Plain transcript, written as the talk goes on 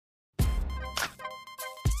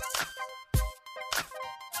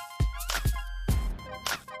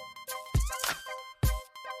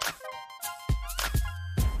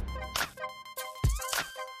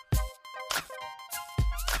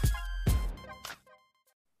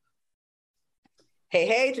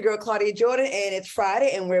Hey, it's your girl Claudia Jordan, and it's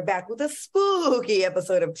Friday, and we're back with a spooky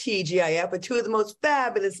episode of TGIF with two of the most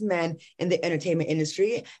fabulous men in the entertainment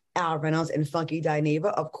industry, Al Reynolds and Funky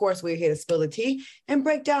Dineva. Of course, we're here to spill the tea and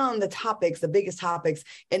break down the topics, the biggest topics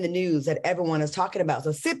in the news that everyone is talking about.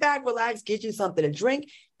 So sit back, relax, get you something to drink,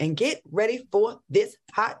 and get ready for this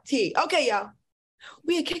hot tea. Okay, y'all,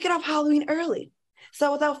 we are kicking off Halloween early.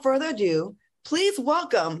 So without further ado, please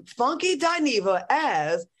welcome Funky Dineva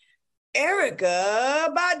as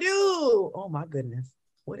Erykah Badu. Oh my goodness.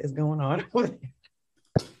 What is going on? On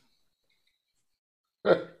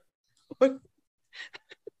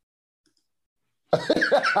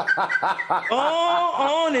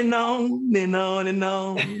and on and on and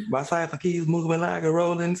on. My cipher keys moving like a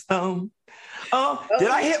rolling stone. Did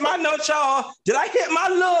I hit my note, y'all? Did I hit my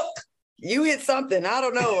look? You hit something. I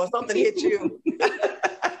don't know. Or something hit you.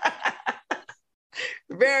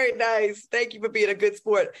 Very nice. Thank you for being a good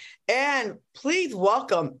sport. And please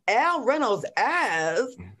welcome Al Reynolds as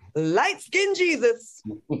Light Skin Jesus.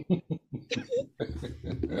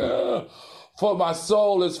 For my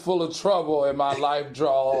soul is full of trouble and my life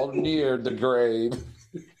draw near the grave.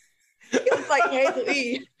 It's like Hazel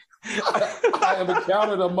E. I am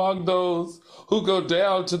counted among those who go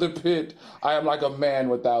down to the pit. I am like a man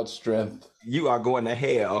without strength. You are going to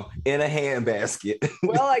hell in a handbasket.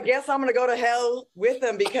 Well, I guess I'm going to go to hell with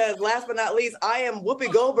them because last but not least, I am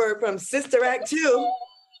Whoopi Goldberg from Sister Act 2.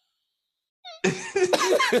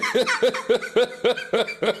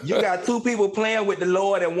 You got two people playing with the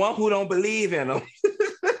Lord and one who don't believe in him.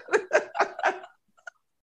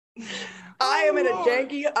 I am in a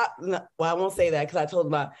janky, I won't say that because I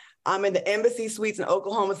told them I'm in the Embassy Suites in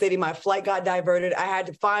Oklahoma City. My flight got diverted. I had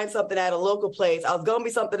to find something at a local place. I was going to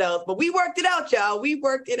be something else, but we worked it out, y'all. We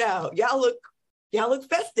worked it out. Y'all look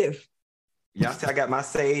festive. Y'all see I got my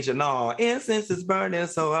sage and all. Incense is burning,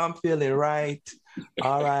 so I'm feeling right.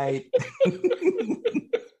 All right.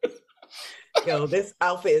 Yo, this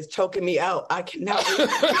outfit is choking me out. I cannot.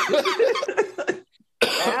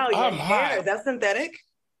 Al, your hair, is that synthetic?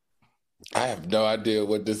 I have no idea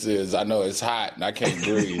what this is. I know it's hot and I can't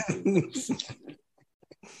breathe.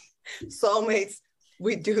 Soulmates,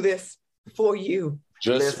 we do this for you.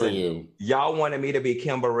 Just for you. Y'all wanted me to be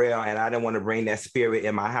Kim Burrell, and I didn't want to bring that spirit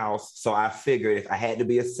in my house. So I figured if I had to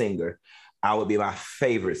be a singer, I would be my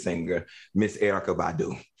favorite singer, Miss Erykah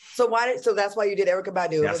Badu. So that's why you did Erykah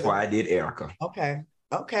Badu. That's why I did Erykah.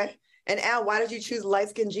 Okay. And Al, why did you choose Light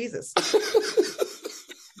Skin Jesus?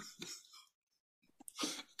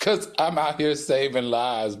 Because I'm out here saving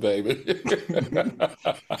lives, baby.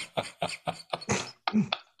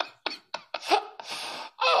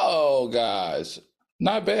 Oh, gosh.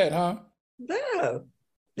 Not bad, huh? No.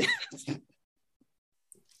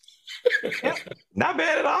 Not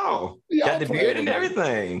bad at all. Got the beard and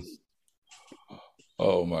everything.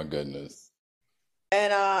 Oh, my goodness.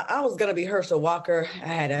 And I was going to be Herschel Walker. I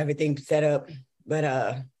had everything set up, but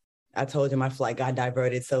I told you my flight got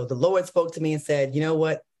diverted. So the Lord spoke to me and said, you know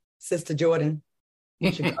what, Sister Jordan,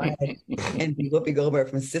 you should go ahead and be Whoopi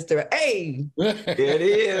Goldberg from Sister. Hey! It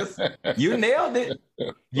is. You nailed it.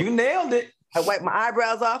 I wiped my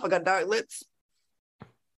eyebrows off. I got dark lips.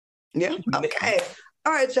 Yeah. Okay.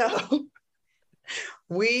 All right, y'all.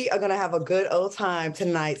 We are going to have a good old time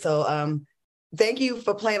tonight. So thank you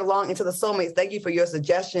for playing along into the Soulmates. Thank you for your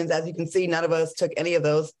suggestions. As you can see, none of us took any of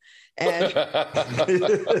those. And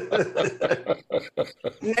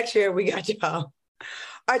next year, we got y'all.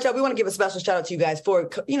 All right, y'all, we want to give a special shout out to you guys for,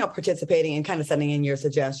 participating and kind of sending in your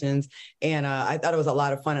suggestions. And I thought it was a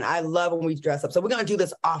lot of fun. And I love when we dress up. So we're going to do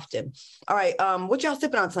this often. All right. What y'all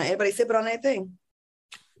sipping on tonight? Anybody sipping on anything?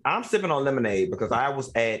 I'm sipping on lemonade because I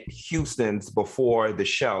was at Houston's before the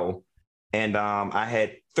show. And I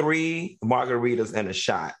had 3 margaritas and a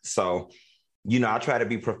shot. So, I try to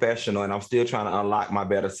be professional and I'm still trying to unlock my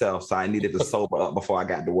better self. So I needed to sober up before I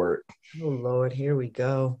got to work. Oh, Lord, here we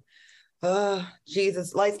go.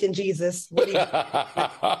 Jesus, light skin Jesus. What do you...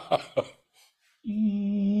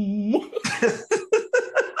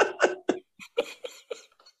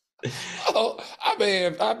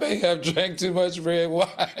 I may have drank too much red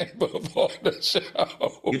wine before the show.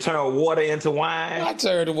 You turn water into wine? I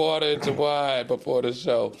turned water into wine before the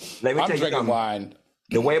show. Let me I'm tell you drinking wine.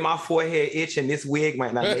 The way my forehead itching, this wig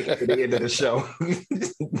might not make it to the end of the show.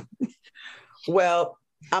 Well,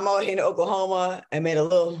 I'm out here in Oklahoma. I made a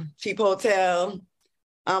little cheap hotel.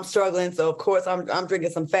 I'm struggling. So, of course, I'm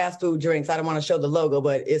drinking some fast food drinks. I don't want to show the logo,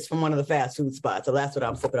 but it's from one of the fast food spots. So that's what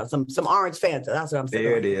I'm sipping on. Some orange Fanta. That's what I'm sipping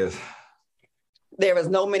on. There it is. There is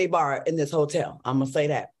no mini bar in this hotel. I'm going to say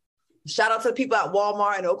that. Shout out to the people at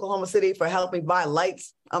Walmart in Oklahoma City for helping buy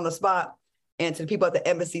lights on the spot. and to the people at the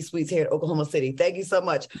Embassy Suites here in Oklahoma City. Thank you so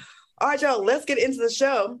much. All right, y'all, let's get into the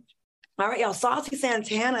show. All right, y'all, Saucy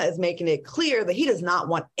Santana is making it clear that he does not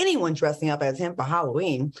want anyone dressing up as him for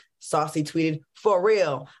Halloween. Saucy tweeted, "For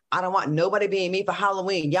real, I don't want nobody being me for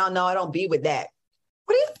Halloween. Y'all know I don't be with that."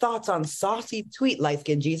 What are your thoughts on Saucy tweet, Light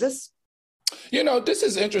Skin Jesus? This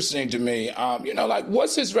is interesting to me.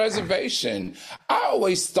 What's his reservation? I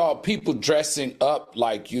always thought people dressing up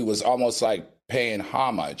like you was almost like paying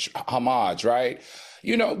homage, right?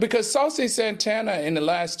 Because Saucy Santana in the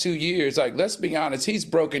last 2 years, let's be honest, he's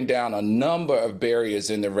broken down a number of barriers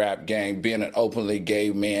in the rap game, being an openly gay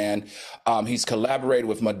man. He's collaborated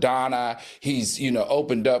with Madonna. He's,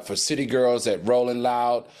 opened up for City Girls at Rolling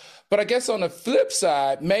Loud. But I guess on the flip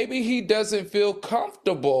side, maybe he doesn't feel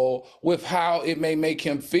comfortable with how it may make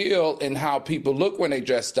him feel and how people look when they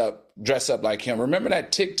dress up like him. Remember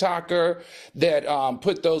that TikToker that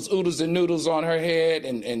put those oodles and noodles on her head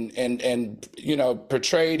and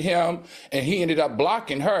portrayed him, and he ended up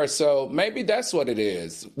blocking her. So maybe that's what it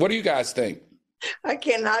is. What do you guys think? I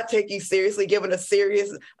cannot take you seriously given a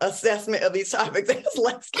serious assessment of these topics.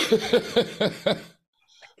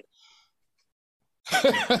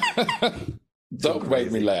 Don't make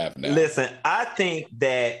me laugh now. Listen, I think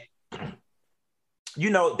that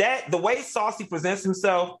that the way Saucy presents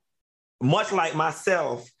himself, much like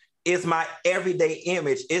myself, is my everyday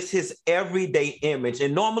image. It's his everyday image.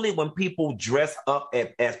 And normally when people dress up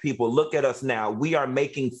as people look at us now, we are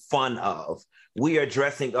making fun of. We are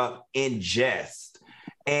dressing up in jest.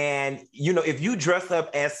 And, if you dress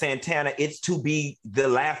up as Santana, it's to be the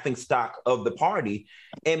laughing stock of the party.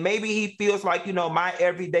 And maybe he feels like, my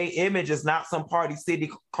everyday image is not some Party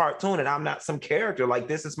City cartoon and I'm not some character. Like,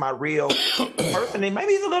 this is my real person. And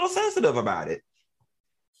maybe he's a little sensitive about it.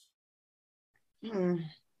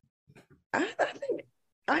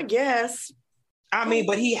 I guess.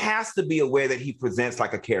 But he has to be aware that he presents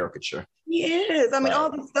like a caricature. He is. All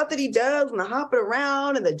the stuff that he does and the hopping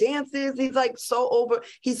around and the dances, he's like so over.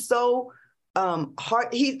 He's so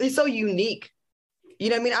hard. He's so unique. You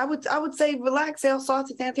know what I mean? I would say relax,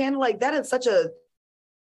 Saucy Santana. Like, that is such a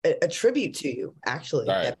tribute to you, actually.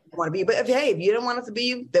 Right. That you want to be. But if you don't want us to be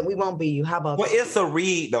you, then we won't be you. How about Well, that? it's a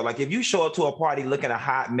read though. Like, if you show up to a party looking a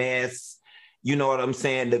hot mess, you know what I'm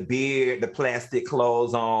saying? The beard, the plastic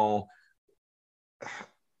clothes on.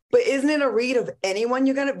 But isn't it a read of anyone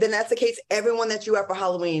then that's the case, everyone that you are for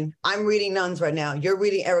Halloween. I'm reading nuns right now. You're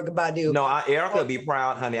reading Erykah Badu. No, Erykah will be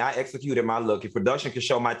proud, honey. I executed my look. If production can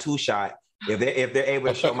show my two-shot, if they're able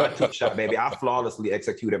to show my two-shot, baby, I flawlessly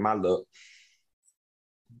executed my look.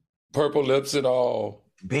 Purple lips and all.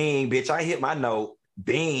 Bing, bitch, I hit my note.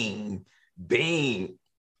 Bing, bing.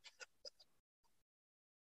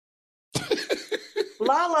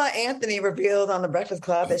 Lala Anthony revealed on The Breakfast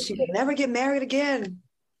Club that she would never get married again.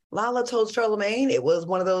 Lala told Charlemagne it was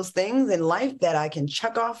one of those things in life that I can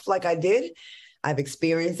check off like I did. I've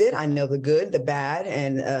experienced it. I know the good, the bad,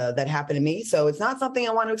 and that happened to me. So it's not something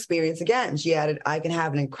I want to experience again. She added, I can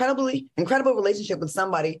have an incredible relationship with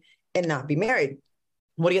somebody and not be married.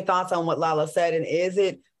 What are your thoughts on what Lala said? And is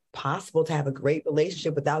it possible to have a great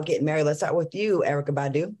relationship without getting married? Let's start with you, Erykah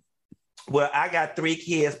Badu. Well, I got 3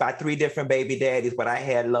 kids by 3 different baby daddies, but I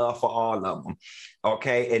had love for all of them,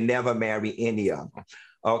 okay, and never married any of them,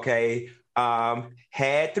 okay?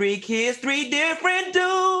 Had 3 kids, 3 different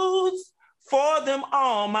dudes. For them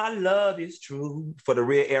all, my love is true. For the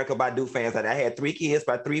real Erykah Badu fans, I had 3 kids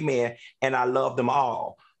by 3 men, and I loved them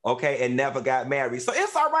all, okay, and never got married. So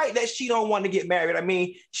it's all right that she don't want to get married.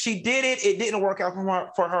 She did it. It didn't work out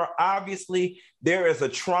for her. Obviously, there is a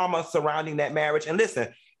trauma surrounding that marriage. And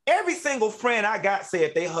listen, every single friend I got say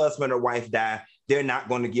if their husband or wife die, they're not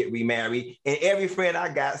going to get remarried. And every friend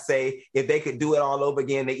I got say if they could do it all over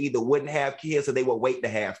again, they either wouldn't have kids or they would wait to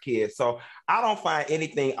have kids. So I don't find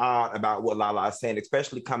anything odd about what Lala is saying,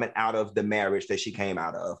 especially coming out of the marriage that she came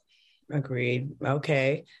out of. Agreed.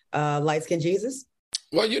 Okay. Light Skin Jesus?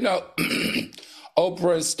 Well,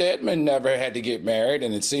 Oprah and Stedman never had to get married,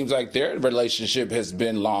 and it seems like their relationship has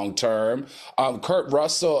been long-term. Kurt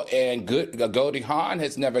Russell and Goldie Hawn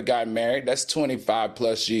has never gotten married. That's 25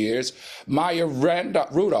 plus years. Maya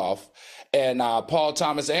Rudolph and Paul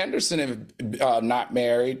Thomas Anderson have not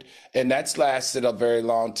married, and that's lasted a very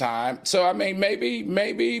long time. So,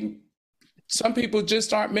 maybe some people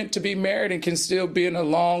just aren't meant to be married and can still be in a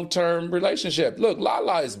long-term relationship. Look,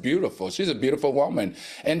 Lala is beautiful. She's a beautiful woman.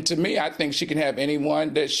 And to me, I think she can have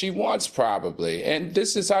anyone that she wants probably. And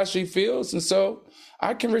this is how she feels. And so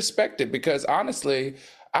I can respect it because honestly,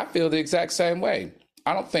 I feel the exact same way.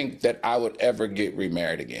 I don't think that I would ever get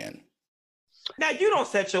remarried again. Now, you don't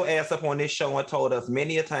set your ass up on this show and told us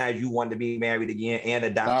many a time you wanted to be married again and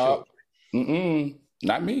adopt children.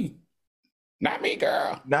 Not me. Not me,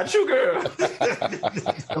 girl. Not you, girl.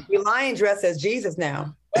 Don't be lying dressed as Jesus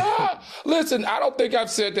now. Listen, I don't think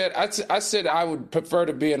I've said that. I said I would prefer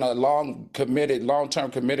to be in a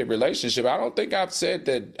long-term committed relationship. I don't think I've said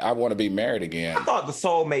that I want to be married again. I thought the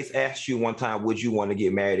soulmates asked you one time, would you want to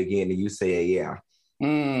get married again? And you said, yeah.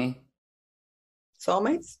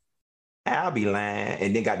 Soulmates? I'll be lying,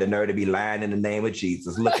 and then got the nerve to be lying in the name of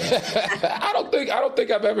Jesus. Look at I don't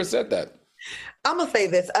think I've ever said that. I'm gonna say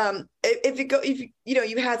this. If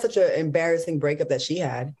you had such an embarrassing breakup that she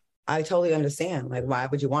had, I totally understand. Like, why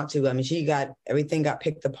would you want to? I mean, everything got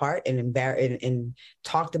picked apart and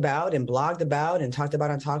talked about and blogged about and talked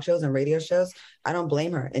about on talk shows and radio shows. I don't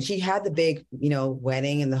blame her. And she had the big,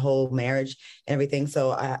 wedding and the whole marriage and everything.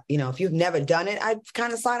 So, if you've never done it, I'd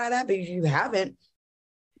kind of side on that. But if you haven't,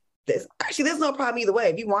 there's no problem either way.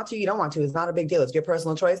 If you want to, you don't want to. It's not a big deal. It's your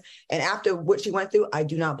personal choice. And after what she went through, I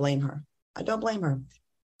do not blame her. I don't blame her.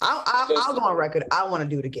 I'll go on record. I want to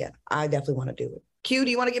do it again. I definitely want to do it. Q,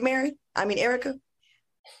 do you want to get married? I mean, Erica?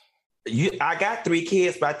 I got 3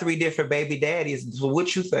 kids by 3 different baby daddies. So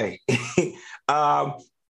what you think?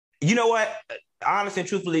 You know what? Honestly and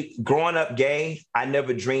truthfully, growing up gay, I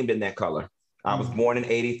never dreamed in that color. I was born in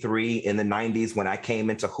 83. In the 90s, when I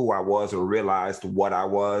came into who I was or realized what I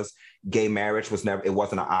was, gay marriage wasn't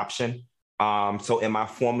an option. So in my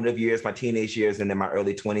formative years, my teenage years, and in my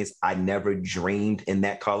early 20s, I never dreamed in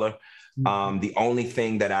that color. The only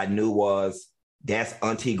thing that I knew was that's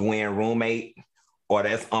Auntie Gwen roommate, or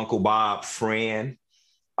that's Uncle Bob friend.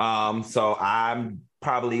 So I'm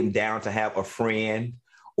probably down to have a friend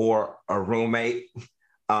or a roommate,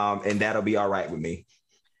 and that'll be all right with me.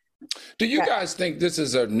 Do you guys think this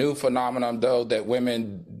is a new phenomenon, though, that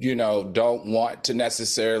women, don't want to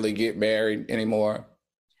necessarily get married anymore?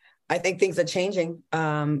 I think things are changing.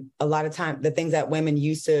 A lot of time, the things that women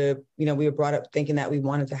used to, we were brought up thinking that we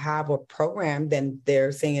wanted to have or program, then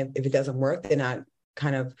they're saying if it doesn't work, they're not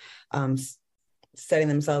kind of setting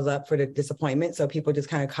themselves up for the disappointment. So people just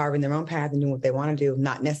kind of carving their own path and doing what they want to do,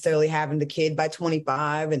 not necessarily having the kid by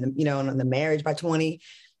 25 and, and the marriage by 20.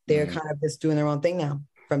 They're kind of just doing their own thing now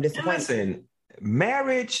from disappointment. Listen,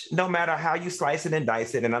 marriage, no matter how you slice it and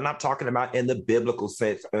dice it, and I'm not talking about in the biblical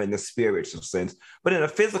sense or in the spiritual sense, but in a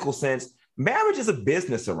physical sense, marriage is a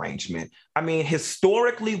business arrangement. I mean,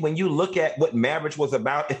 historically, when you look at what marriage was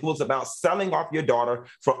about, it was about selling off your daughter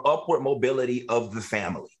for upward mobility of the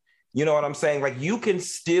family. You know what I'm saying? Like, you can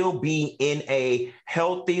still be in a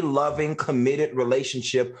healthy, loving, committed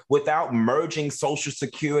relationship without merging social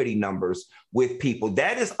security numbers with people.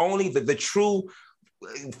 That is only the true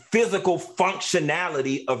physical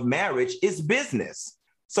functionality of marriage is business.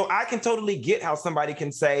 So I can totally get how somebody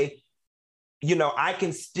can say, I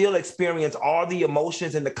can still experience all the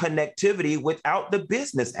emotions and the connectivity without the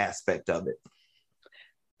business aspect of it.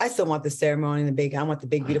 I still want the ceremony and I want the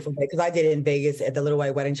big, beautiful day, because I did it in Vegas at the Little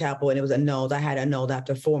White Wedding Chapel, and it was annulled. I had annulled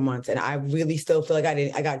after 4 months, and I really still feel like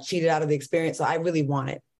I got cheated out of the experience. So I really want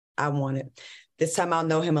it. I want it. This time I'll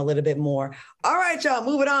know him a little bit more. All right, y'all,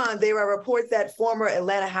 moving on. There are reports that former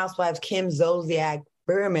Atlanta housewives Kim Zolciak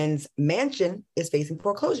Berman's mansion is facing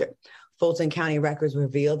foreclosure. Fulton County records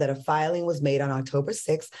revealed that a filing was made on October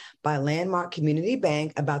 6th by Landmark Community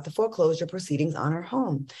Bank about the foreclosure proceedings on her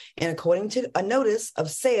home. And according to a notice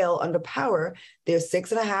of sale under Power, their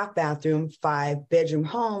 6.5 bathroom, 5-bedroom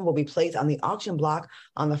home will be placed on the auction block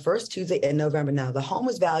on the first Tuesday in November. Now, the home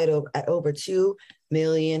was valued at over $2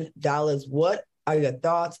 million. What are your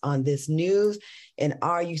thoughts on this news? And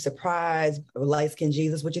are you surprised, light-skinned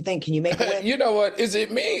Jesus? What you think? Can you make it? You know what? Is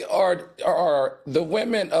it me or the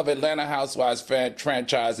women of Atlanta Housewives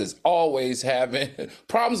franchises always having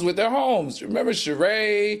problems with their homes? Remember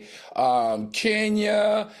Sheree,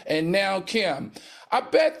 Kenya, and now Kim. I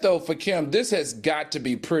bet, though, for Kim, this has got to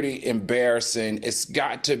be pretty embarrassing. It's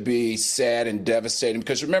got to be sad and devastating,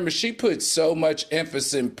 because remember, she put so much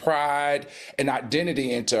emphasis and pride and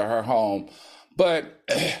identity into her home. But,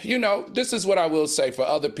 this is what I will say for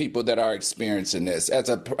other people that are experiencing this. As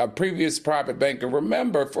a previous private banker,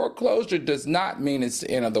 remember, foreclosure does not mean it's the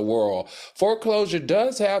end of the world. Foreclosure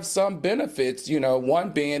does have some benefits,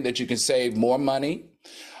 one being that you can save more money.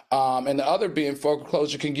 And the other being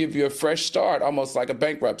foreclosure can give you a fresh start, almost like a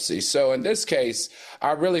bankruptcy. So in this case,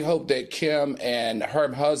 I really hope that Kim and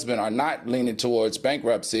her husband are not leaning towards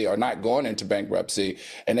bankruptcy or not going into bankruptcy,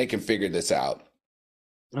 and they can figure this out.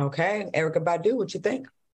 Okay. Erica Badu, what you think?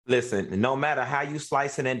 Listen, no matter how you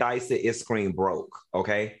slice it and dice it, it screams broke,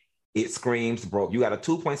 okay? It screams broke. You got a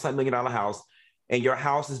 $2.7 million house, and your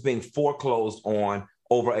house is being foreclosed on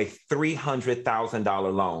over a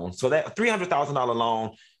 $300,000 loan. So that $300,000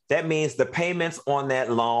 loan, that means the payments on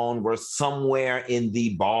that loan were somewhere in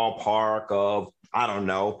the ballpark of, I don't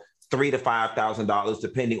know, $3,000 to $5,000,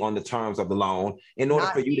 depending on the terms of the loan. In order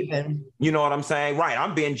Not for you to, you know what I'm saying? Right.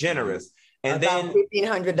 I'm being generous. And about then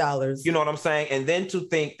 $1,500. You know what I'm saying? And then to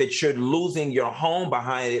think that you're losing your home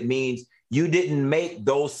behind it means you didn't make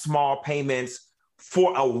those small payments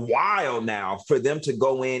for a while now for them to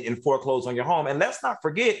go in and foreclose on your home. And let's not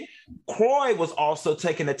forget, Croy was also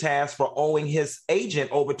taking the task for owing his agent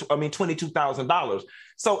over, $22,000.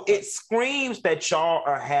 So it screams that y'all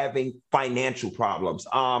are having financial problems.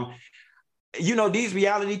 These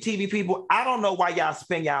reality TV people, I don't know why y'all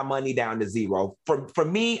spend y'all money down to zero. For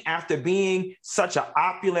me, after being such an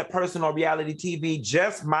opulent person on reality TV,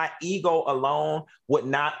 just my ego alone would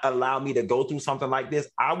not allow me to go through something like this.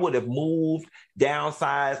 I would have moved,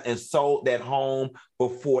 downsized, and sold that home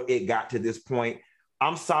before it got to this point.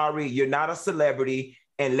 I'm sorry, you're not a celebrity,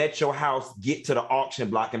 and let your house get to the auction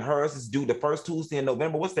block. And hers is due the first Tuesday in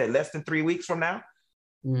November. What's that, less than 3 weeks from now?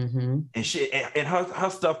 Mm-hmm. And shit, and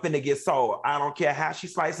her stuff finna get sold. I don't care how she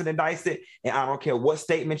slice it and dice it, and I don't care what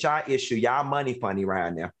statement y'all issue. Y'all money funny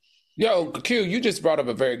right now. Yo, Q, you just brought up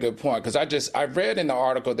a very good point, because I read in the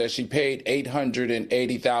article that she paid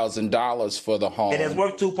 $880,000 for the home, and it's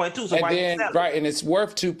worth 2.2. So and why then right, and it's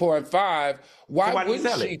worth 2.5. Why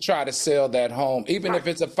wouldn't she try to sell that home, even if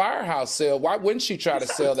it's a firehouse sale? Why wouldn't she try to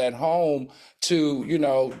sell that home to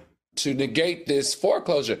negate this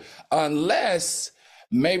foreclosure, unless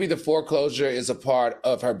maybe the foreclosure is a part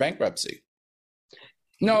of her bankruptcy?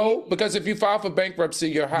 No, because if you file for bankruptcy,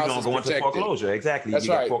 your house is protected. Into foreclosure. Exactly. That's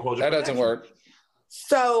right. That doesn't work.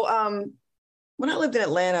 So when I lived in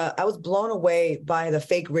Atlanta, I was blown away by the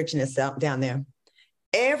fake richness down there.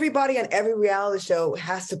 Everybody on every reality show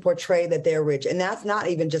has to portray that they're rich. And that's not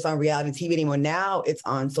even just on reality TV anymore. Now it's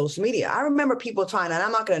on social media. I remember people trying, and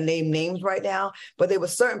I'm not going to name names right now, but there were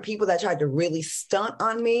certain people that tried to really stunt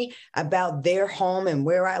on me about their home and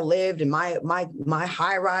where I lived and my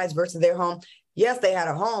high rise versus their home. Yes, they had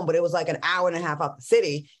a home, but it was like an hour and a half out the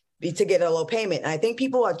city to get a low payment. And I think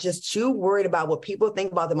people are just too worried about what people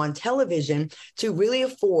think about them on television to really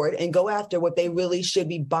afford and go after what they really should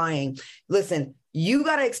be buying. Listen, you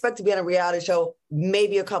got to expect to be on a reality show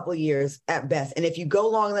maybe a couple of years at best. And if you go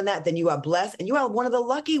longer than that, then you are blessed and you are one of the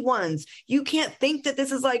lucky ones. You can't think that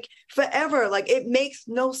this is like forever. Like, it makes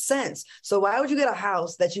no sense. So why would you get a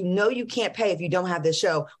house that you know you can't pay if you don't have this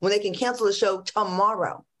show when they can cancel the show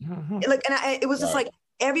tomorrow? Mm-hmm. It was just like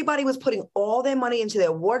everybody was putting all their money into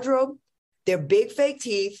their wardrobe, their big fake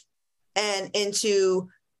teeth, and into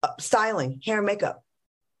styling, hair and makeup,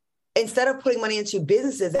 instead of putting money into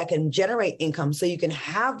businesses that can generate income so you can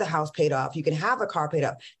have the house paid off, you can have the car paid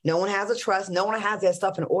off. No one has a trust. No one has their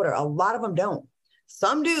stuff in order. A lot of them don't.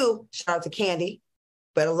 Some do, shout out to Candy,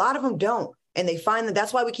 but a lot of them don't. And they find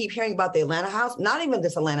that's why we keep hearing about the Atlanta house, not even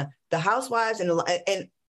this Atlanta, the housewives and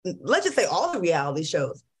let's just say all the reality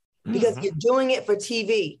shows, because you're doing it for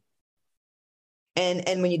TV.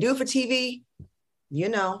 And when you do it for TV,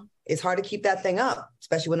 it's hard to keep that thing up,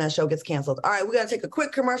 especially when that show gets canceled. All right, we're going to take a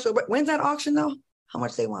quick commercial. When's that auction, though? How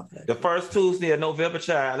much they want for that? The first Tuesday of November,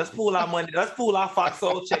 child. Let's pool our money. Let's pool our Fox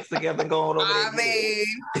Soul checks together and go on over there.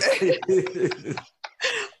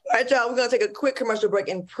 All right, y'all, we're going to take a quick commercial break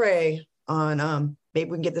and pray on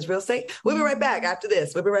maybe we can get this real estate. We'll be right back after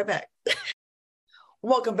this. We'll be right back.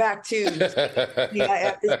 Welcome back to This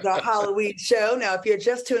is our Halloween show. Now, if you're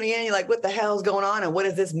just tuning in, you're like, what the hell's going on? And what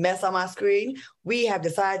is this mess on my screen? We have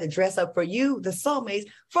decided to dress up for you, the soulmates,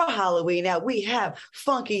 for Halloween. Now, we have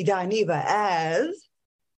Funky Dineva as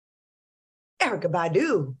Erykah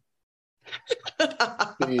Badu.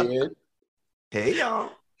 Hey, y'all.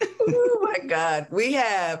 Oh, my God. We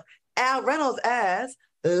have Al Reynolds as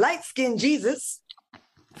Light Skin Jesus.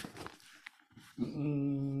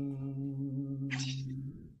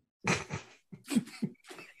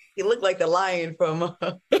 He looked like the lion from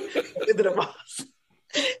Wizard of Oz.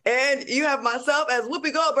 And you have myself as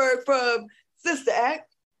Whoopi Goldberg from Sister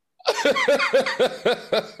Act.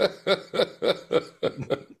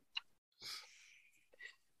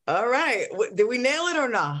 All right. Did we nail it or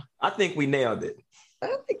not? I think we nailed it.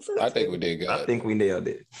 I think so. I think we did good. I think we nailed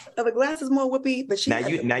it. Now, the glass is more Whoopi, but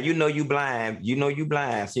now you know you blind. You know you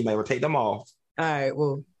blind, so you may well take them off. All right.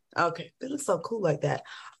 Well, okay. It looks so cool like that.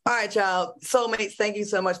 All right, y'all. Soulmates, thank you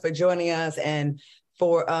so much for joining us and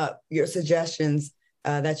for your suggestions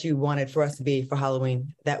that you wanted for us to be for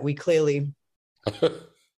Halloween that we clearly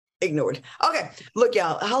ignored. Okay, look,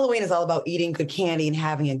 y'all. Halloween is all about eating good candy and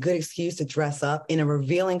having a good excuse to dress up in a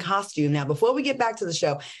revealing costume. Now, before we get back to the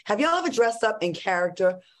show, have y'all ever dressed up in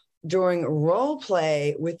character during role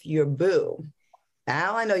play with your boo?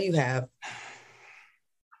 Al, I know you have.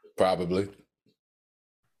 Probably.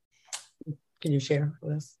 Can you share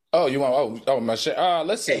with us? Oh, you want? My shit.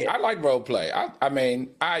 Let's see. I like role play. I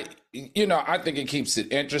mean, I think it keeps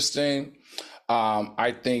it interesting.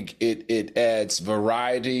 I think it adds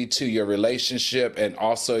variety to your relationship and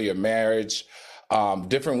also your marriage.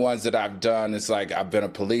 Different ones that I've done. It's like I've been a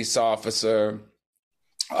police officer,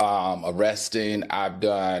 arresting.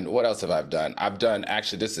 What else have I done?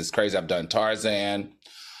 Actually, this is crazy. I've done Tarzan,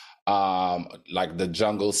 like the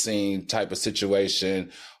jungle scene type of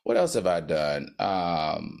situation. What else have I done?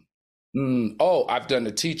 I've done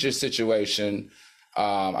the teacher situation.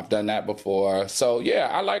 I've done that before. So yeah,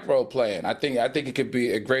 I like role playing. I think it could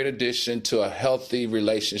be a great addition to a healthy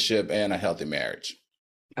relationship and a healthy marriage.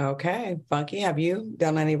 Okay. Funky, have you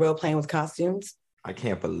done any role playing with costumes? I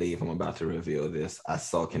can't believe I'm about to reveal this. I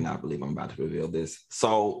so cannot believe I'm about to reveal this.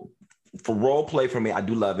 So for role play for me, I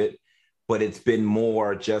do love it, but it's been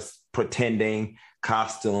more just pretending.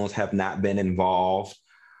 Costumes have not been involved.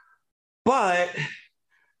 But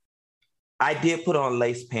I did put on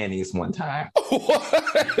lace panties one time.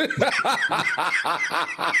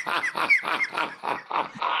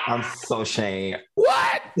 I'm so ashamed.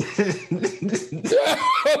 What? Wait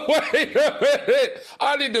a minute.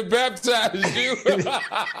 I need to baptize you.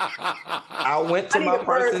 I went to my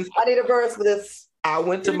person's. I need a verse for this. I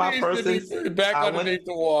went to my person's. Back underneath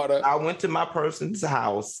the water. I went to my person's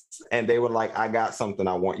house and they were like, I got something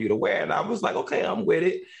I want you to wear. And I was like, okay, I'm with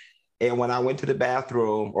it. And when I went to the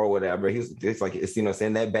bathroom or whatever, it's like, it's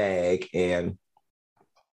in that bag. And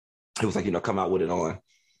he was like, come out with it on.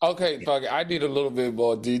 Okay, fuck it. I need a little bit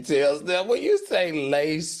more details. Now, when you say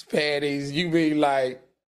lace panties, you mean like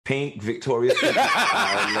pink Victoria's Secret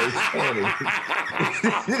lace panties.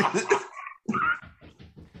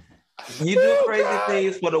 You do crazy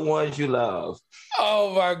things for the ones you love.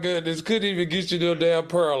 Oh my goodness. Couldn't even get you no damn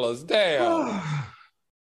pearls. Damn.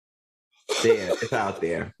 There, it's out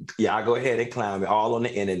there. Yeah, I go ahead and climb it all on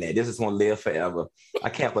the internet. This is gonna live forever. I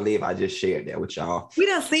can't believe I just shared that with y'all. We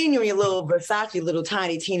done seen you in your little Versace, little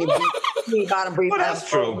tiny, teeny bottom brief. Well, that's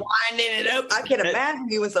true. Winding it up. I can imagine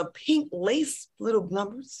you in some pink lace little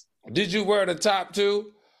numbers. Did you wear the top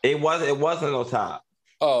too? It wasn't no top.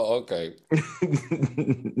 Oh, okay.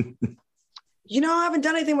 I haven't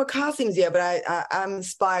done anything with costumes yet, but I'm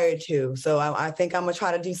inspired to. So I think I'm gonna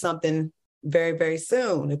try to do something very, very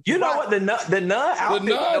soon. You know what? The nun outfit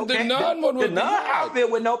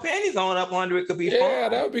with no panties on up under it could be fun. Yeah,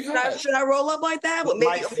 that would be hot. Should I roll up like that? With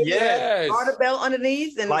maybe yes. garter belt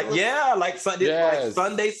underneath and like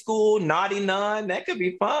Sunday school, naughty nun. That could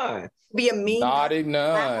be fun. Be a mean naughty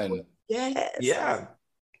nun. Yes. Yeah.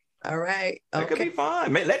 All right. That could be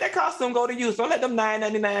fun. Man, let that costume go to use. Don't let them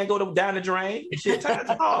 $9.99 go down the drain. Shit, times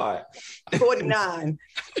hard. $49.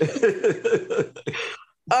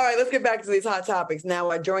 All right, let's get back to these hot topics.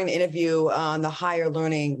 Now, during the interview on the Higher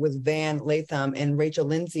Learning with Van Latham and Rachel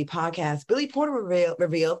Lindsay podcast, Billy Porter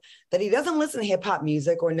revealed that he doesn't listen to hip-hop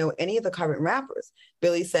music or know any of the current rappers.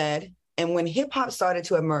 Billy said, and when hip-hop started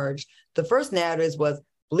to emerge, the first narrative was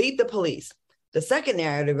bleep the police. The second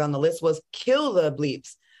narrative on the list was kill the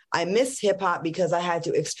bleeps. I missed hip-hop because I had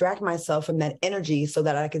to extract myself from that energy so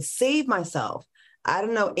that I could save myself. I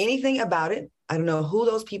don't know anything about it. I don't know who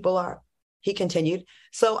those people are. He continued,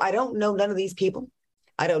 so I don't know none of these people.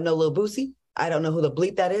 I don't know Lil Boosie. I don't know who the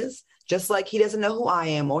bleep that is, just like he doesn't know who I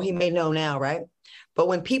am, or he may know now, right? But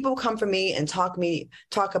when people come for me and talk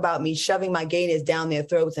about me shoving my gayness down their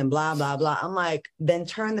throats and blah, blah, blah, I'm like, then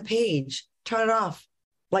turn the page, turn it off,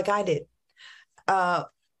 like I did. Al,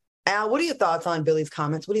 what are your thoughts on Billy's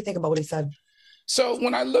comments? What do you think about what he said? So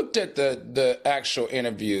when I looked at the actual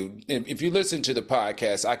interview, if you listen to the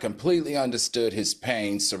podcast, I completely understood his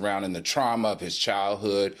pain surrounding the trauma of his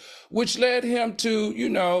childhood, which led him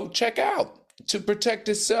to, check out, to protect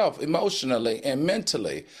himself emotionally and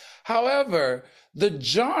mentally. However, the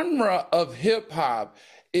genre of hip hop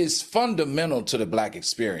is fundamental to the Black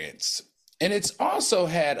experience. And it's also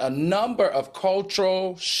had a number of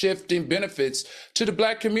cultural shifting benefits to the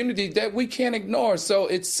Black community that we can't ignore. So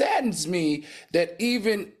it saddens me that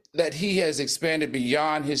even that he has expanded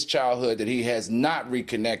beyond his childhood, that he has not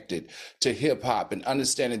reconnected to hip hop and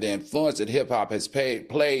understanding the influence that hip hop has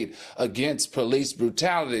played against police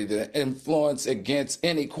brutality, the influence against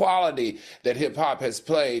inequality that hip hop has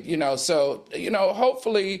played,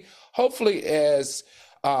 hopefully as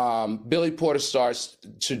Billy Porter starts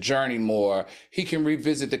to journey more, he can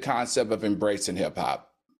revisit the concept of embracing hip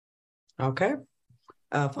hop. Okay.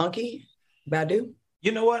 Funky, Badu?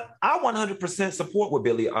 You know what? I 100% support what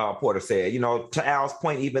Billy Porter said. You know, to Al's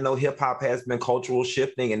point, even though hip hop has been cultural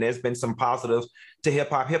shifting and there's been some positives to hip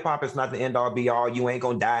hop is not the end all be all. You ain't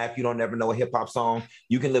going to die if you don't ever know a hip hop song.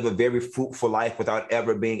 You can live a very fruitful life without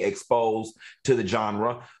ever being exposed to the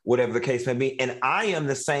genre, whatever the case may be. And I am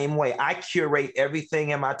the same way. I curate everything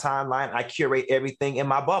in my timeline. I curate everything in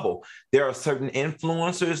my bubble. There are certain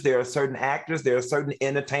influencers, there are certain actors, there are certain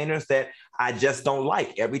entertainers that I just don't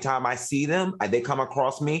like. Every time I see them, they come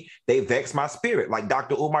across me, they vex my spirit. Like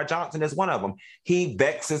Dr. Umar Johnson is one of them. He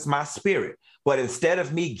vexes my spirit. But instead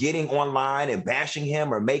of me getting online and bashing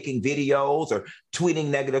him or making videos or tweeting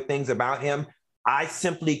negative things about him, I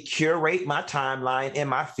simply curate my timeline and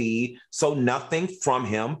my feed so nothing from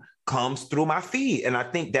him comes through my feed. And I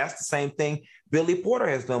think that's the same thing Billy Porter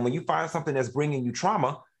has done. When you find something that's bringing you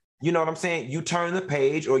trauma, you know what I'm saying? You turn the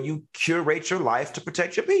page or you curate your life to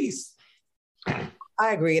protect your peace.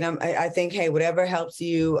 I agree. And I think, hey, whatever helps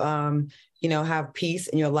you, have peace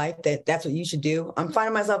in your life, that's what you should do. I'm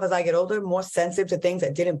finding myself as I get older, more sensitive to things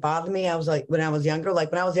that didn't bother me. I was like, when I was younger,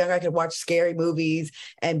 I could watch scary movies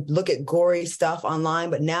and look at gory stuff online.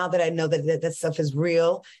 But now that I know that stuff is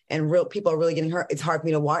real and real people are really getting hurt, it's hard for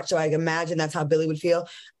me to watch. So I imagine that's how Billy would feel.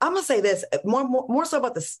 I'm going to say this more so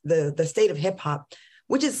about the state of hip hop,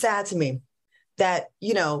 which is sad to me that,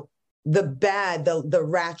 the bad, the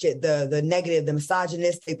ratchet, the negative, the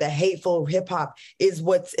misogynistic, the hateful hip hop is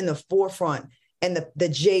what's in the forefront, and the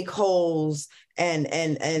J. Cole's and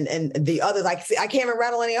the others. I can't even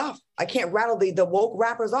rattle any off. I can't rattle the woke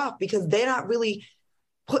rappers off because they're not really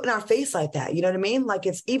put in our face like that. You know what I mean? Like,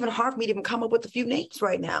 it's even hard for me to even come up with a few names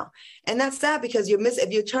right now, and that's sad because if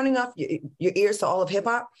you're turning off your ears to all of hip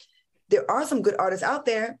hop. There are some good artists out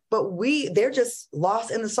there, but they're just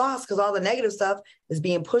lost in the sauce because all the negative stuff is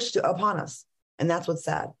being pushed upon us. And that's what's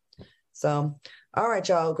sad. So, all right,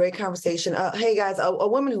 y'all, great conversation. Hey guys, a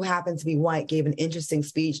woman who happened to be white gave an interesting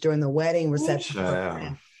speech during the wedding reception of a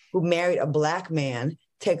man who married a black man.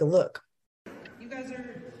 Take a look. You guys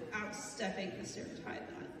are outstepping the stereotype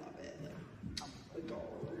and I love it.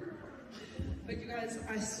 But you guys,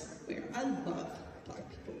 I swear, I love black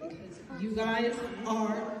people because you guys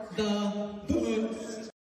are the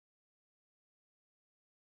best.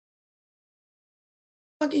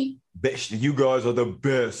 Okay. Best, you guys are the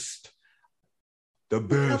best. The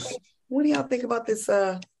best. What do y'all think about this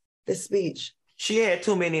speech? She had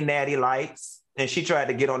too many natty lights, and she tried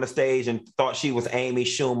to get on the stage and thought she was Amy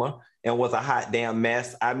Schumer and was a hot damn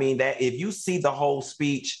mess. I mean, that if you see the whole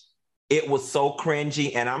speech, it was so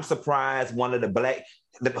cringy, and I'm surprised one of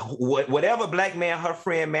whatever black man her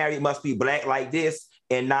friend married must be black like this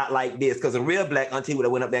and not like this, because a real black auntie would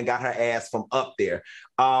have went up there and got her ass from up there.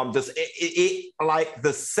 Like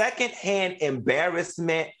the secondhand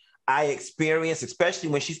embarrassment I experienced, especially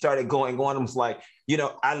when she started going on, I was like,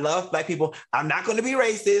 I love black people. I'm not going to be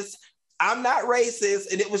racist. I'm not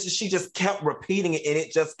racist. And it was she just kept repeating it, and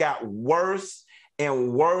it just got worse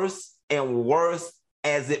and worse and worse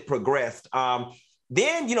as it progressed.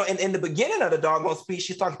 Then, in the beginning of the doggone speech,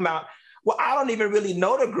 she's talking about, well, I don't even really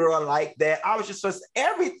know the girl like that. I was just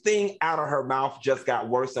everything out of her mouth just got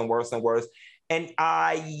worse and worse and worse. And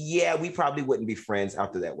we probably wouldn't be friends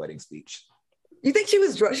after that wedding speech. You think she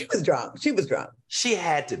was drunk? She was drunk. She was drunk. She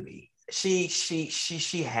had to be. She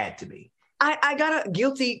had to be. I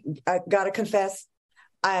gotta confess.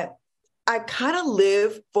 I kind of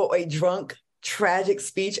live for a drunk, tragic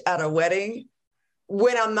speech at a wedding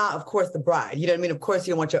when I'm not, of course, the bride. You know what I mean? Of course,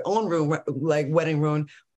 you don't want your own room, like wedding room.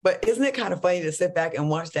 But isn't it kind of funny to sit back and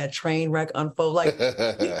watch that train wreck unfold? Like,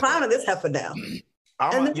 you're proud of this heifer now.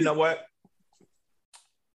 You know what?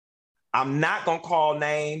 I'm not going to call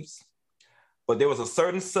names, but there was a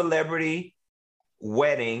certain celebrity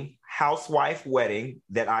wedding, housewife wedding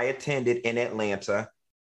that I attended in Atlanta.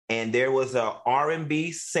 And there was a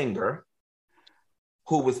R&B singer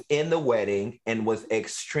who was in the wedding and was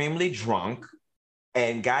extremely drunk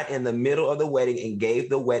and got in the middle of the wedding and gave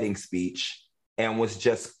the wedding speech and was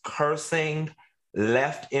just cursing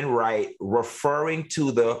left and right, referring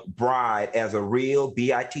to the bride as a real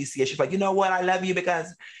bitch. She's like, you know what? I love you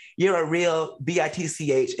because you're a real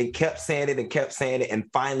bitch, and kept saying it. And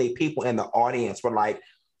finally, people in the audience were like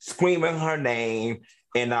screaming her name.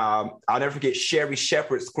 And I'll never forget, Sherry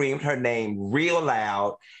Shepherd screamed her name real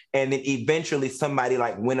loud. And then eventually somebody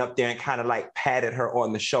went up there and kind of patted her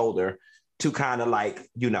on the shoulder to kind of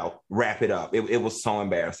wrap it up. It was so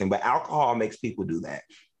embarrassing, but alcohol makes people do that.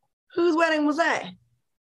 Whose wedding was that?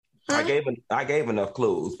 Huh? I gave enough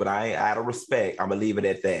clues, but out of respect, I'm gonna leave it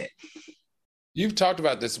at that. You've talked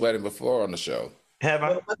about this wedding before on the show. Have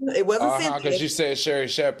I? It wasn't because you said Sherry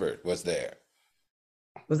Shepherd was there.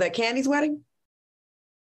 Was that Candy's wedding?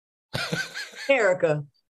 Erica.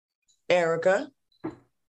 Erica.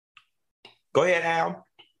 Go ahead, Al.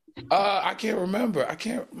 I can't remember. I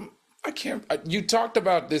can't. You talked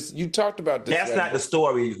about this. That's not the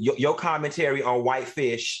story. Your commentary on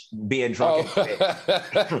whitefish being drunk.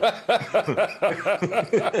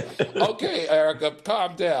 Okay, Erica,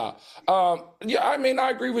 calm down. Yeah, I mean, I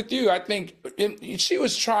agree with you. I think she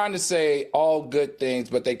was trying to say all good things,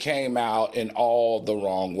 but they came out in all the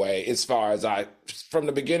wrong way. As far as from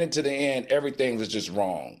the beginning to the end, everything was just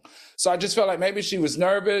wrong. So I just felt like maybe she was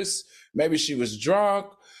nervous, maybe she was drunk.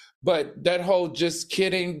 But that whole just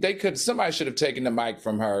kidding, somebody should have taken the mic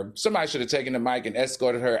from her. Somebody should have taken the mic and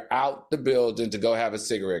escorted her out the building to go have a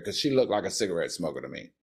cigarette, because she looked like a cigarette smoker to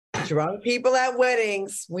me. Drunk people at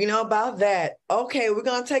weddings. We know about that. Okay, we're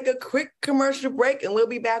going to take a quick commercial break and we'll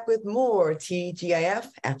be back with more TGIF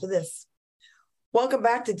after this. Welcome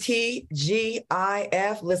back to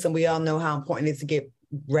TGIF. Listen, we all know how important it is to get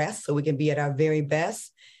rest so we can be at our very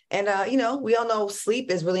best. And, we all know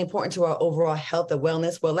sleep is really important to our overall health and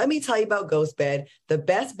wellness. Well, let me tell you about Ghost Bed, the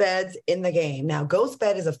best beds in the game. Now, Ghost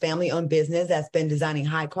Bed is a family-owned business that's been designing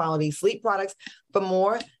high-quality sleep products for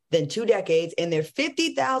more than 2 decades, and their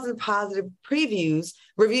 50,000 positive reviews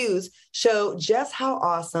show just how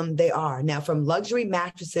awesome they are. Now, from luxury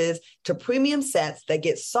mattresses to premium sets that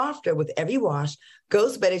get softer with every wash,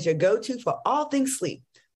 Ghost Bed is your go-to for all things sleep.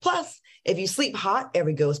 Plus, if you sleep hot,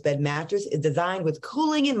 every Ghost Bed mattress is designed with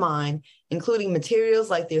cooling in mind, including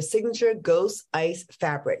materials like their signature Ghost Ice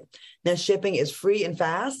fabric. Now, shipping is free and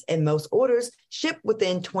fast, and most orders ship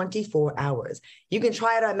within 24 hours. You can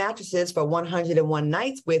try out our mattresses for 101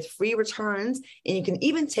 nights with free returns, and you can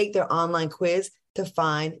even take their online quiz to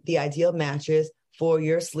find the ideal mattress for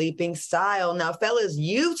your sleeping style. Now, fellas,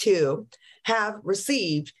 you too have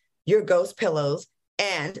received your Ghost pillows,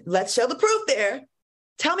 and let's show the proof there.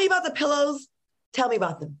 Tell me about the pillows. Tell me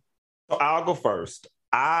about them. I'll go first.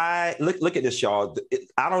 Look at this, y'all.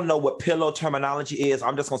 I don't know what pillow terminology is.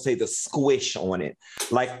 I'm just gonna say the squish on it.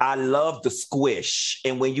 Like, I love the squish.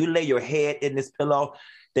 And when you lay your head in this pillow,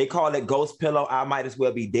 they call it ghost pillow. I might as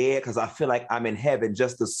well be dead because I feel like I'm in heaven.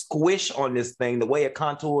 Just the squish on this thing, the way it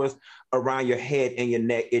contours around your head and your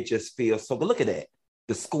neck, it just feels so good. Look at that.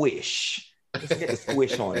 The squish. Just get the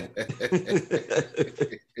squish on it.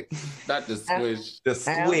 Not the squish. The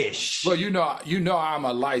squish. Well, you know, I'm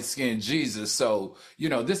a light-skinned Jesus, so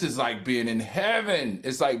this is like being in heaven.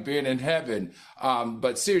 It's like being in heaven.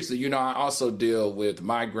 But seriously, I also deal with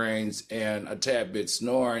migraines and a tad bit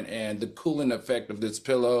snoring, and the cooling effect of this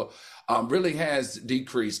pillow really has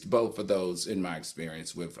decreased both of those in my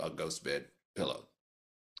experience with a Ghost Bed pillow.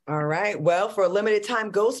 All right. Well, for a limited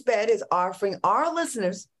time, Ghost Bed is offering our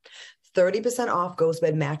listeners 30% off Ghost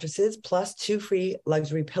Bed mattresses plus 2 free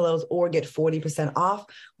luxury pillows, or get 40% off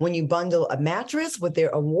when you bundle a mattress with their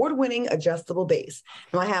award-winning adjustable base.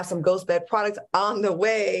 Now, I have some Ghost Bed products on the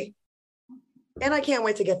way, and I can't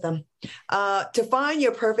wait to get them. To find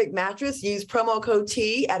your perfect mattress, use promo code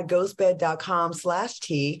T at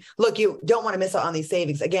ghostbed.com/T. Look, you don't want to miss out on these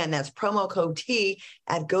savings. Again, that's promo code T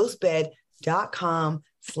at ghostbed.com/T.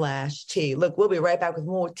 Look, we'll be right back with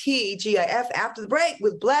more TGIF after the break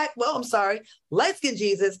with light-skinned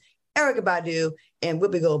Jesus, Erykah Badu, and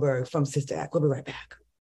Whoopi Goldberg from Sister Act. We'll be right back.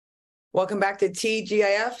 Welcome back to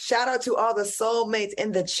TGIF. Shout out to all the soulmates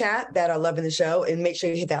in the chat that are loving the show, and make sure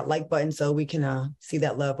you hit that like button so we can see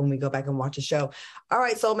that love when we go back and watch the show. All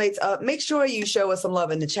right, soulmates, make sure you show us some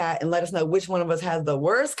love in the chat and let us know which one of us has the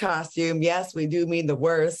worst costume. Yes, we do mean the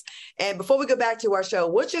worst. And before we go back to our show,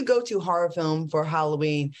 what's your go-to horror film for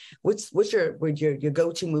Halloween? What's your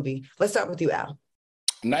go-to movie? Let's start with you, Al.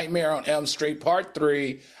 Nightmare on Elm Street Part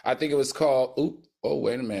 3. I think it was called,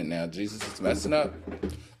 wait a minute now. Jesus is messing up.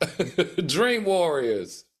 Dream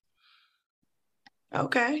Warriors.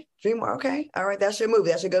 Okay. Okay. All right. That's your movie.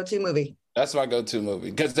 That's your go-to movie. That's my go-to movie.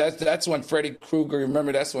 Because that's when Freddy Krueger,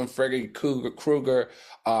 remember, that's when Freddy Krueger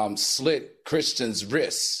slit Christian's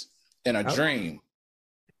wrists in a dream.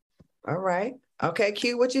 All right. Okay,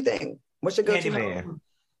 Q, what you think? What's your go-to movie?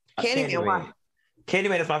 Candyman. Why?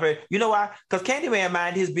 Candyman is my favorite. You know why? Because Candyman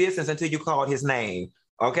mind his business until you called his name.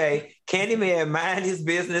 Okay, Candyman mind his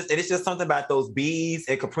business, and it's just something about those bees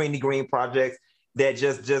and Caprini Green projects that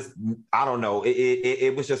just I don't know.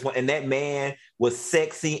 It was just one, and that man was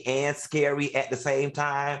sexy and scary at the same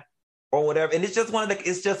time, or whatever. And it's just one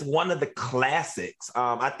of the classics.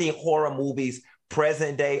 I think horror movies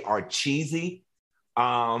present day are cheesy,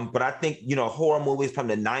 but I think horror movies from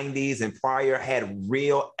the 90s and prior had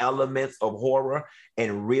real elements of horror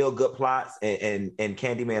and real good plots, and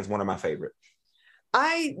Candyman is one of my favorites.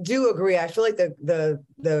 I do agree. I feel like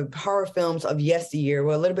the horror films of yesteryear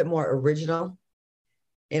were a little bit more original.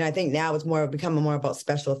 And I think now it's becoming more about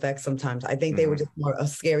special effects sometimes. I think they were just more a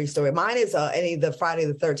scary story. Mine is any of the Friday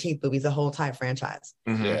the 13th movies, the whole time franchise.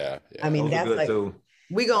 Yeah. I mean, those that's good like, too.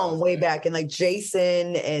 we going way back in like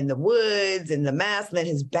Jason and the Woods and the mask, and then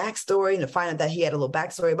his backstory, and to find out that he had a little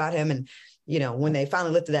backstory about him. And, you know, when they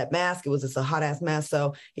finally lifted that mask, it was just a hot ass mask.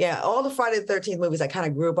 So yeah, all the Friday the 13th movies, I kind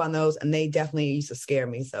of grew up on those, and they definitely used to scare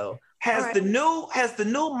me. So Has the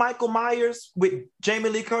new Michael Myers with Jamie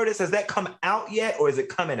Lee Curtis, has that come out yet, or is it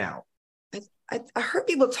coming out? I heard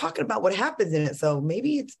people talking about what happens in it, so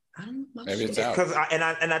maybe it's, I don't know. Maybe it's out. Because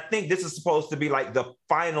I think this is supposed to be like the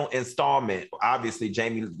final installment. Obviously,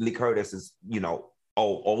 Jamie Lee Curtis is, you know,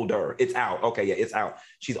 older. It's out. Okay, yeah, it's out.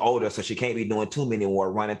 She's older, so she can't be doing too many more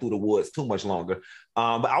running through the woods too much longer.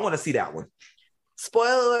 But I want to see that one.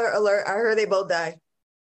 Spoiler alert! I heard they both die.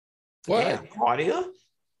 What? Yeah, Claudia?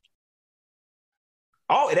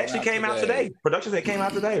 Oh, it actually came out today. Production said it came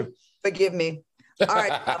out today. Forgive me. All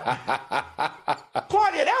right.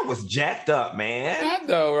 Claudia, that was jacked up, man. I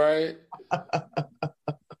know, right?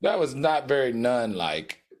 That was not very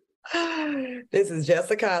nun-like. This is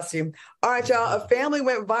just a costume. All right, y'all. A family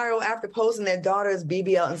went viral after posting their daughter's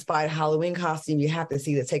BBL-inspired Halloween costume. You have to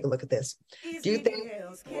see this. Take a look at this. Do you think...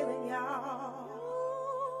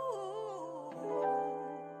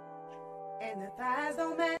 And the thighs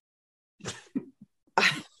don't match.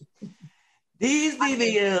 These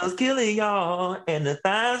BBLs killing y'all, and the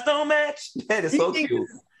thighs don't match. That is so cute.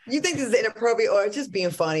 You think this is inappropriate or just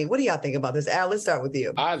being funny? What do y'all think about this? Al, let's start with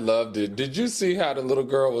you. I loved it. Did you see how the little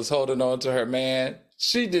girl was holding on to her man?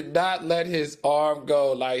 She did not let his arm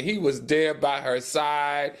go. Like, he was there by her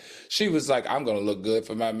side. She was like, I'm going to look good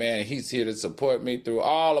for my man. He's here to support me through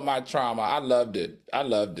all of my trauma. I loved it. I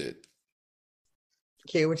loved it.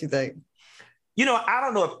 Q, what you think? You know, I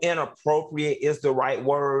don't know if inappropriate is the right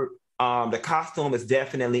word. The costume is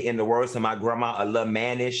definitely, in the words of my grandma, a little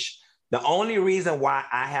mannish. The only reason why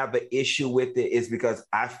I have an issue with it is because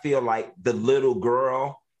I feel like the little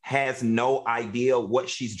girl has no idea what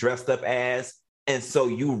she's dressed up as. And so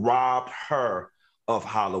you robbed her of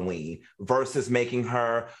Halloween versus making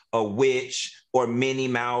her a witch or Minnie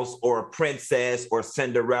Mouse or a princess or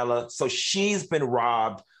Cinderella. So she's been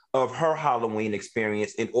robbed of her Halloween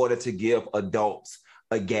experience in order to give adults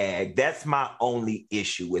a gag. That's my only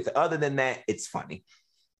issue with it. Other than that, it's funny.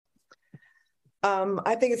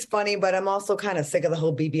 I think it's funny, but I'm also kind of sick of the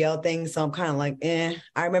whole BBL thing. So I'm kind of like,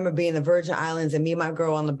 I remember being in the Virgin Islands and me and my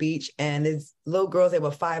girl on the beach, and these little girls, they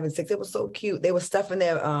were 5 and 6. They were so cute. They were stuffing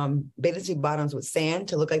their bathing suit bottoms with sand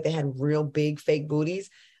to look like they had real big fake booties.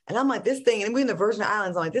 And I'm like, this thing, and we're in the Virgin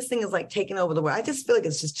Islands. I'm like, this thing is like taking over the world. I just feel like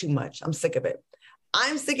it's just too much. I'm sick of it.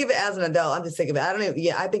 I'm sick of it as an adult. I'm just sick of it. I don't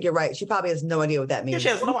even, I think you're right. She probably has no idea what that means.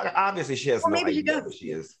 Yeah, obviously she has no maybe idea she does. what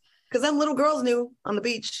she is. Because them little girls knew on the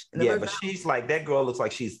beach. But she's like, that girl looks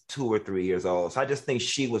like she's 2 or 3 years old. So I just think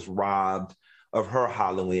she was robbed of her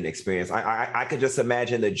Halloween experience. I could just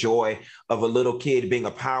imagine the joy of a little kid being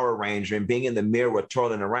a Power Ranger and being in the mirror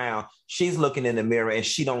twirling around. She's looking in the mirror and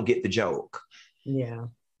she don't get the joke. Yeah.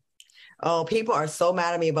 Oh, people are so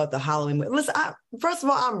mad at me about the Halloween. Listen, first of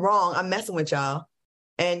all, I'm wrong. I'm messing with y'all.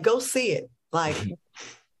 And go see it. Like,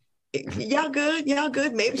 y'all good? Y'all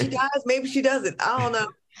good? Maybe she does. Maybe she doesn't. I don't know.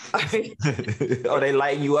 Oh, they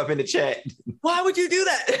lighting you up in the chat. Why would you do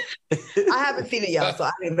that? I haven't seen it, y'all, so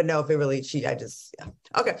I don't even know if it really.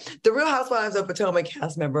 Okay. The Real Housewives of Potomac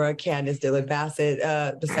cast member Candace Dillard Bassett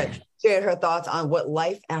shared her thoughts on what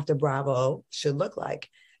life after Bravo should look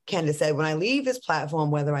like. Candace said, "When I leave this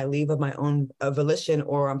platform, whether I leave of my own volition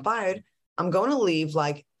or I'm fired, I'm going to leave,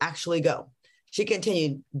 like actually go." She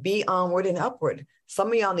continued, "Be onward and upward. Some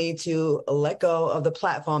of y'all need to let go of the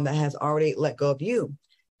platform that has already let go of you.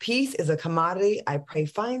 Peace is a commodity I pray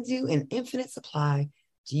finds you in infinite supply."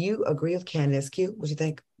 Do you agree with Candace? Q, what do you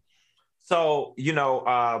think? So,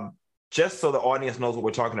 just so the audience knows what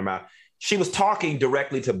we're talking about, she was talking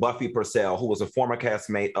directly to Buffy Purcell, who was a former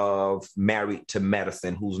castmate of Married to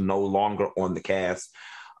Medicine, who's no longer on the cast.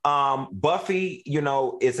 Buffy,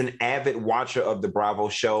 is an avid watcher of the Bravo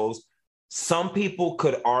shows. Some people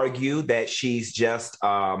could argue that she's just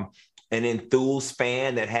an enthused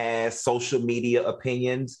fan that has social media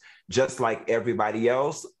opinions, just like everybody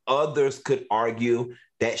else. Others could argue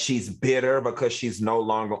that she's bitter because she's no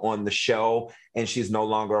longer on the show and she's no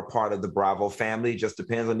longer a part of the Bravo family. Just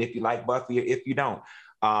depends on if you like Buffy or if you don't.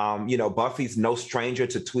 Buffy's no stranger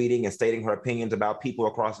to tweeting and stating her opinions about people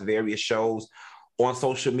across various shows on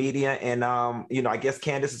social media. And, I guess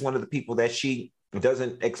Candace is one of the people that she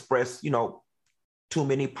doesn't express, too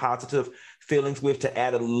many positive feelings with, to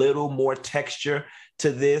add a little more texture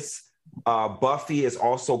to this. Buffy is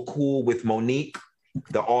also cool with Monique,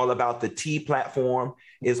 the All About the Tea platform.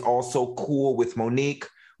 is also cool with Monique.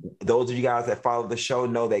 Those of you guys that follow the show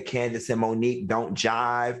know that Candace and Monique don't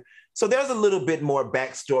jive. So there's a little bit more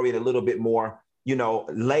backstory and a little bit more,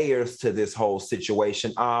 layers to this whole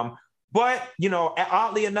situation. But,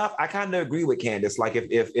 oddly enough, I kind of agree with Candace. Like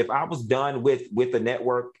if I was done with the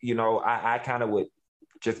network, I kind of would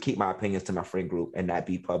just keep my opinions to my friend group and not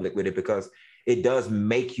be public with it, because it does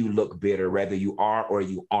make you look bitter, whether you are or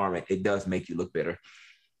you aren't. It does make you look bitter.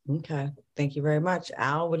 Okay. Thank you very much.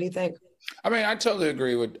 Al, what do you think? I mean, I totally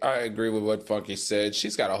agree with what Funky said.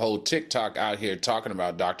 She's got a whole TikTok out here talking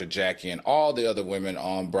about Dr. Jackie and all the other women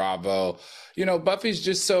on Bravo. Buffy's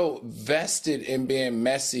just so vested in being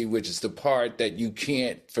messy, which is the part that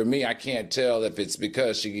I can't tell if it's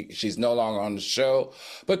because she's no longer on the show.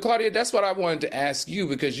 But Claudia, that's what I wanted to ask you,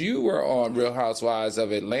 because you were on Real Housewives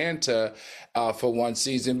of Atlanta for one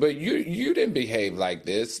season, but you didn't behave like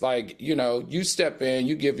this. Like, you step in,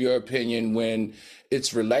 you give your opinion when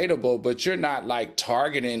it's relatable, but you're not like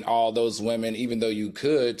targeting all those women, even though you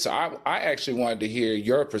could. So I actually wanted to hear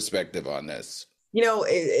your perspective on this.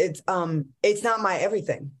 It's not my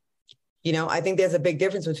everything. I think there's a big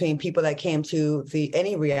difference between people that came to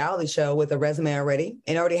any reality show with a resume already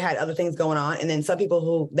and already had other things going on, and then some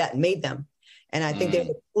people that made them. And I think there's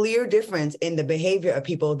a clear difference in the behavior of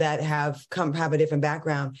people that have a different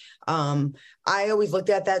background. I always looked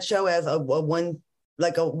at that show as a one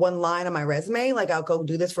line on my resume. Like, I'll go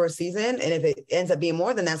do this for a season, and if it ends up being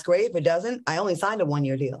more, then that's great. If it doesn't, I only signed a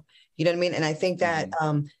 1-year deal. You know what I mean? And I think that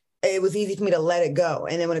it was easy for me to let it go.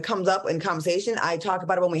 And then when it comes up in conversation, I talk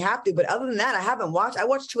about it when we have to. But other than that, I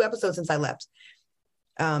watched 2 episodes since I left.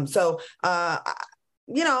 I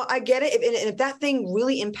get it. And if that thing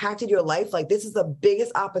really impacted your life, like this is the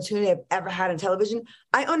biggest opportunity I've ever had in television,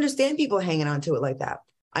 I understand people hanging on to it like that.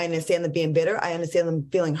 I understand them being bitter. I understand them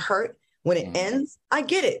feeling hurt when it ends. I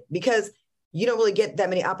get it, because you don't really get that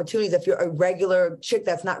many opportunities if you're a regular chick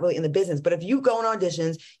that's not really in the business. But if you go on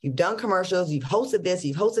auditions, you've done commercials, you've hosted this,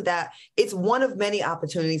 you've hosted that, it's one of many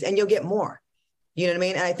opportunities, and you'll get more. You know what I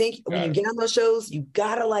mean? And I think when you get on those shows, you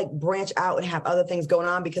gotta branch out and have other things going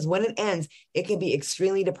on, because when it ends, it can be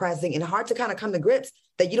extremely depressing and hard to kind of come to grips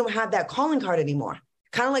that you don't have that calling card anymore.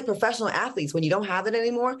 Kind of like professional athletes, when you don't have it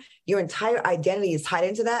anymore, your entire identity is tied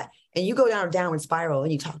into that, and you go down a downward spiral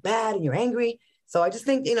and you talk bad and you're angry. So I just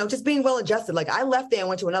think, just being well adjusted. Like, I left there and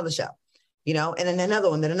went to another show, and then another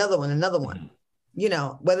one, then another one, another one.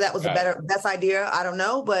 Whether that was the best idea, I don't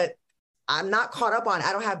know, but I'm not caught up on it.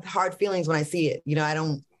 I don't have hard feelings when I see it. I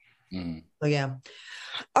don't. So yeah.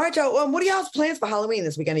 All right, y'all. What are y'all's plans for Halloween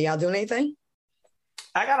this weekend? Are y'all doing anything?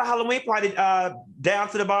 I got a Halloween party down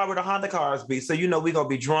to the bar where the Honda cars be. So, we're going to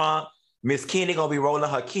be drunk. Miss Kenny going to be rolling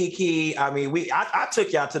her kiki. I mean, I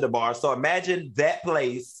took y'all to the bar. So imagine that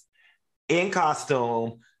place in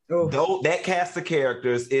costume, though, that cast of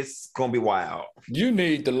characters, it's gonna be wild. You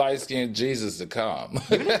need the light-skinned Jesus to come.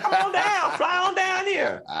 Come on down, fly on down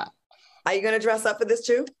here. Are you gonna dress up for this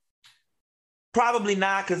too? Probably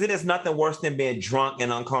not, because it is nothing worse than being drunk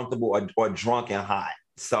and uncomfortable or drunk and hot.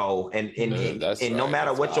 So, and no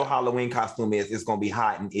matter what your Halloween costume is, it's gonna be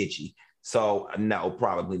hot and itchy. So no,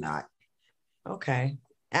 probably not. Okay.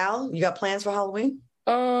 Al, you got plans for Halloween?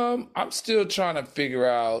 I'm still trying to figure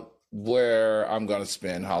out where I'm going to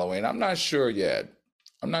spend Halloween. I'm not sure yet.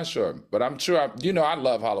 But I'm sure I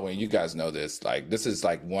love Halloween. You guys know this. Like, this is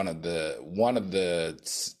like one of the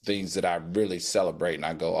things that I really celebrate and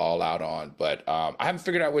I go all out on. But I haven't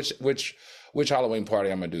figured out which Halloween party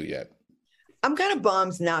I'm going to do yet. I'm kind of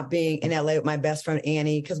bummed not being in LA with my best friend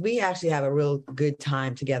Annie, because we actually have a real good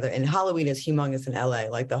time together. And Halloween is humongous in LA.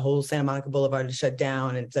 Like, the whole Santa Monica Boulevard is shut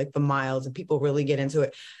down, and it's like for miles, and people really get into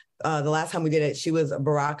it. The last time we did it, she was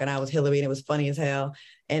Barack and I was Hillary, and it was funny as hell.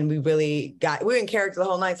 And we were in character the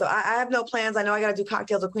whole night. So I have no plans. I know I got to do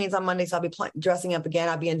Cocktails with Queens on Monday, so I'll be dressing up again.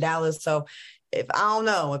 I'll be in Dallas. So if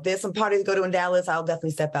there's some parties to go to in Dallas, I'll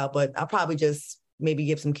definitely step out. But I'll probably just maybe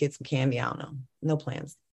give some kids some candy. I don't know. No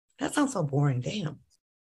plans. That sounds so boring. Damn.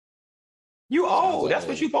 You old. That's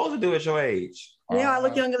what you're supposed to do at your age. Yeah, I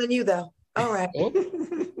look younger than you, though. All right. All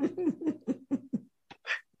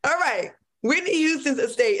right. Whitney Houston's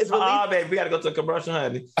estate is released. Oh, baby, we got to go to a commercial,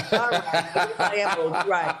 honey. All right.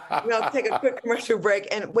 Right. We're going to take a quick commercial break.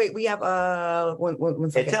 And wait, we have one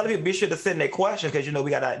second. And tell people be sure to send their questions, because, we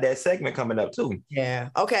got that segment coming up, too. Yeah.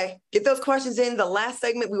 Okay. Get those questions in. The last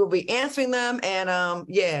segment, we will be answering them. And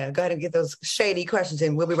go ahead and get those shady questions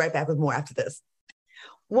in. We'll be right back with more after this.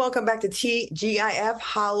 Welcome back to TGIF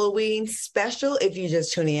Halloween special. If you're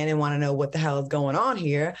just tuning in and want to know what the hell is going on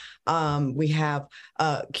here, we have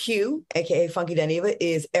Q, aka Funky Dineva,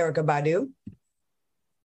 is Erykah Badu.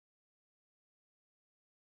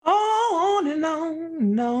 Oh, on and on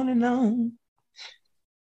and on and on.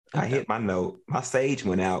 I hit my note. My sage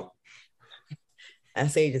went out.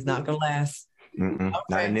 That sage is not going to last. Okay.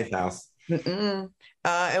 Not in this house.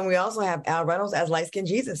 And we also have Al Reynolds as Light Skin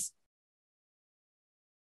Jesus.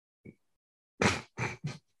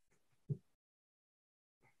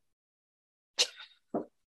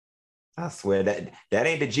 I swear that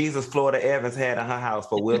ain't the Jesus Florida Evans had in her house,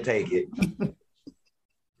 but we'll take it.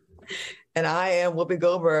 And I am Whoopi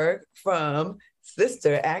Goldberg from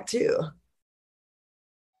Sister Act 2.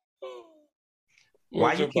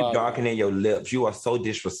 Why you keep darkening your lips? You are so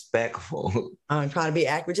disrespectful. I'm trying to be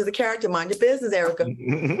accurate to the character. Mind your business, Erica.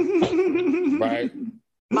 Right.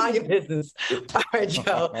 Mind your business. All right,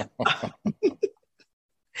 Joe.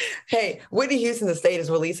 Hey, Whitney Houston's estate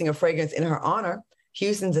is releasing a fragrance in her honor.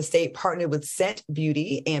 Houston's estate partnered with Scent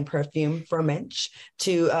Beauty and Perfume for Mensch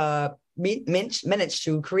to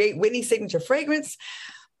create Whitney's signature fragrance.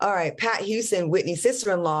 All right, Pat Houston, Whitney's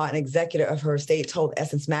sister-in-law and executor of her estate, told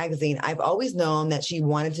Essence Magazine, "I've always known that she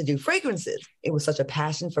wanted to do fragrances. It was such a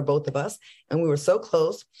passion for both of us, and we were so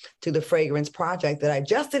close to the fragrance project that I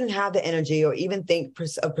just didn't have the energy or even think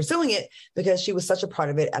of pursuing it because she was such a part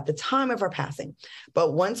of it at the time of her passing.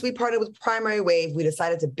 But once we partnered with Primary Wave, we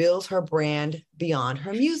decided to build her brand beyond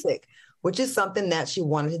her music, which is something that she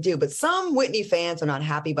wanted to do. But some Whitney fans are not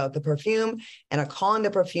happy about the perfume and are calling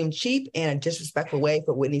the perfume cheap and a disrespectful way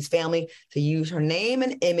for Whitney's family to use her name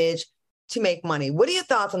and image to make money." What are your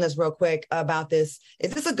thoughts on this real quick about this?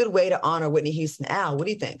 Is this a good way to honor Whitney Houston? Al, what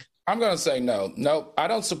do you think? I'm going to say no. No, I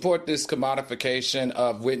don't support this commodification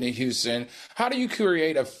of Whitney Houston. How do you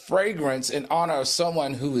create a fragrance in honor of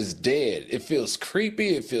someone who is dead? It feels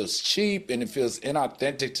creepy, it feels cheap, and it feels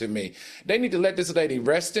inauthentic to me. They need to let this lady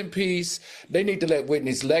rest in peace. They need to let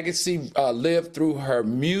Whitney's legacy live through her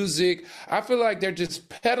music. I feel like they're just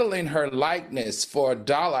peddling her likeness for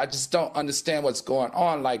 $1. I just don't understand what's going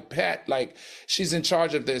on. Like Pat, like she's in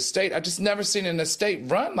charge of the estate. I just never seen an estate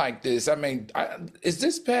run like this. I mean, is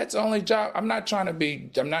this Pat's only job? I'm not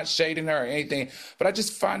shading her or anything, but I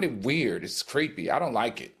just find it weird. It's creepy. I don't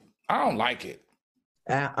like it.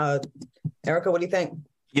 Erica, what do you think?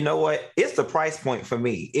 You know what? It's the price point for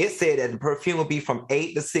me. It said that the perfume would be from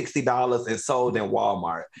 $8 to $60 and sold in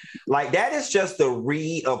Walmart. Like, that is just the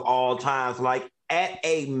read of all times. Like, at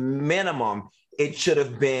a minimum, it should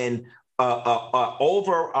have been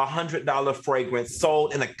over $100 fragrance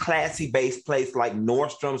sold in a classy-based place like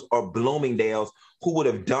Nordstrom's or Bloomingdale's, who would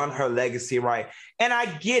have done her legacy right. And I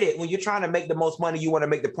get it. When you're trying to make the most money, you want to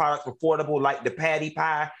make the products affordable, like the patty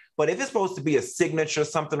pie. But if it's supposed to be a signature,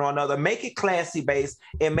 something or another, make it classy-based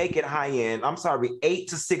and make it high-end. I'm sorry, $8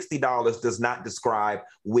 to $60 does not describe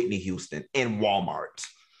Whitney Houston in Walmart.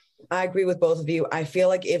 I agree with both of you. I feel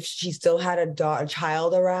like if she still had a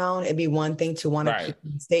child around, it'd be one thing to want to keep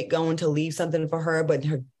the state going to leave something for her, but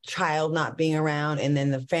her child not being around and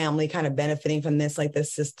then the family kind of benefiting from this, like the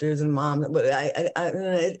sisters and moms. But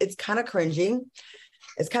it's kind of cringy.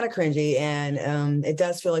 It's kind of cringy, and it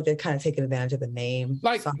does feel like they're kind of taking advantage of the name.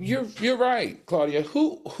 Like, you're right, Claudia.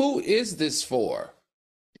 Who is this for?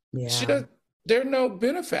 Yeah. There are no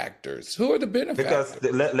benefactors. Who are the benefactors?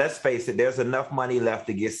 Because let's face it, there's enough money left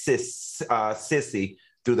to get Sissy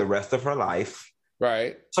through the rest of her life.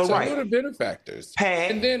 Right. So who are the benefactors?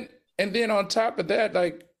 Pat. And then on top of that,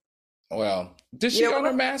 like, well, did she own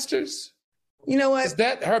her masters? You know what?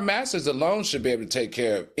 That her masters alone should be able to take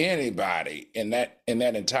care of anybody in that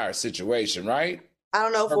entire situation, right? I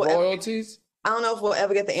don't know if royalties. I don't know if we'll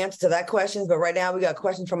ever get the answer to that question, but right now we got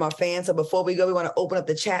questions from our fans. So before we go, we want to open up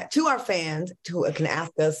the chat to our fans who can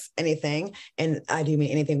ask us anything. And I do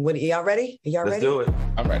mean anything. What, y'all ready? Are y'all ready? Let's do it.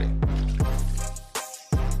 I'm ready.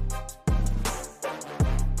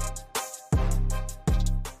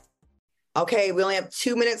 Okay, we only have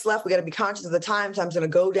 2 minutes left. We got to be conscious of the time. So I'm just going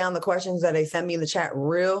to go down the questions that they sent me in the chat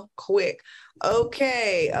real quick.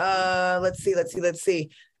 Okay, let's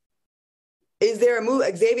see. Is there a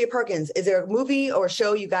movie, Xavier Perkins, is there a movie or a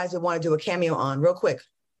show you guys would want to do a cameo on real quick?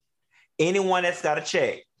 Anyone that's got a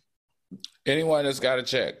check. Anyone that's got a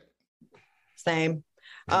check. Same.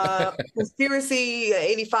 Conspiracy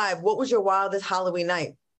 85, what was your wildest Halloween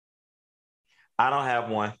night? I don't have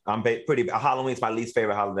one. Halloween's my least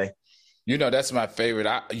favorite holiday. You know, that's my favorite.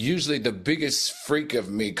 Usually the biggest freak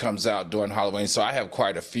of me comes out during Halloween, so I have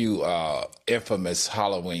quite a few infamous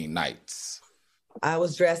Halloween nights. I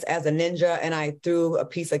was dressed as a ninja and I threw a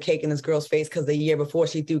piece of cake in this girl's face because the year before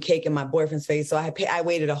she threw cake in my boyfriend's face. So I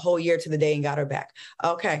waited a whole year to the day and got her back.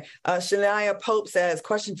 Okay. Shania Pope says,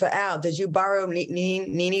 question for Al. Did you borrow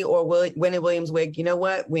Nene or Winnie Williams' wig? You know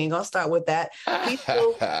what? We ain't going to start with that.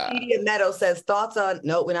 Peaceful Media Meadow says, thoughts on,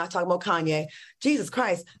 no, we're not talking about Kanye. Jesus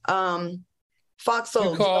Christ. Fox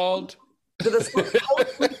Soul. You called. Do the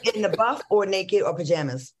sleep in the buff or naked or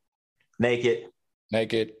pajamas? Naked.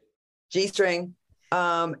 G-string.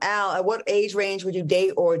 Al, at what age range would you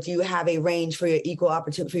date, or do you have a range for your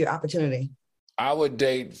opportunity? I would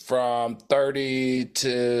date from 30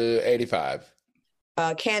 to 85.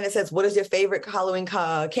 Candace says, what is your favorite Halloween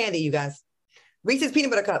candy, you guys? Reese's Peanut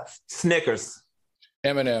Butter Cups. Snickers.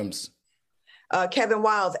 M&M's. Kevin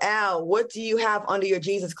Wiles, Al, what do you have under your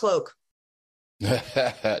Jesus cloak?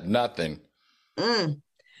 Nothing.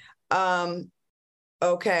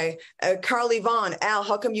 Okay. Carly Vaughn, Al,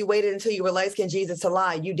 how come you waited until you were light-skinned Jesus to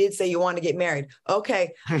lie? You did say you wanted to get married.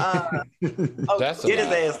 Okay. That's Get his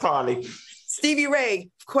ass, Carly. Stevie Ray,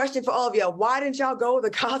 question for all of y'all. Why didn't y'all go with the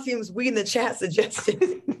costumes we in the chat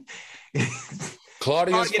suggested?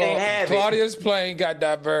 Claudia's plane got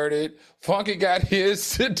diverted. Funky got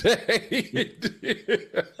his today.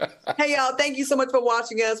 Hey, y'all, thank you so much for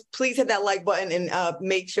watching us. Please hit that like button and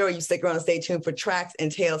make sure you stick around and stay tuned for Tracks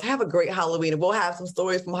and Tales. Have a great Halloween, and we'll have some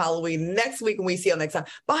stories from Halloween next week, and we see y'all next time.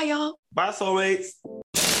 Bye, y'all. Bye, soulmates.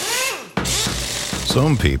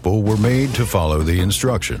 Some people were made to follow the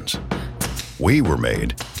instructions. We were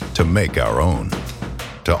made to make our own.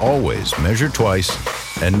 To always measure twice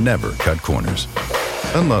and never cut corners.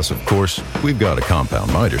 Unless, of course, we've got a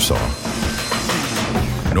compound miter saw.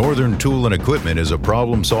 Northern Tool and Equipment is a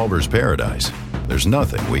problem solver's paradise. There's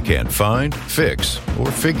nothing we can't find, fix,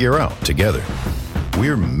 or figure out together.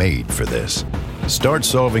 We're made for this. Start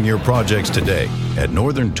solving your projects today at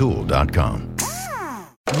northerntool.com.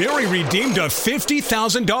 Mary redeemed a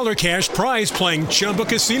 $50,000 cash prize playing Chumba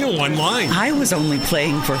Casino online. I was only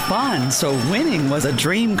playing for fun, so winning was a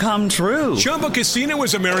dream come true. Chumba Casino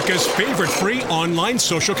is America's favorite free online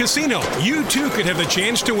social casino. You too could have the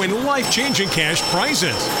chance to win life-changing cash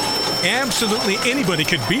prizes. Absolutely anybody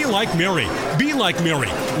could be like Mary. Be like Mary.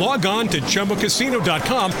 Log on to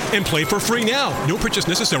ChumbaCasino.com and play for free now. No purchase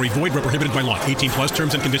necessary. Void where prohibited by law. 18 plus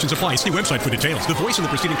terms and conditions apply. See website for details. The voice in the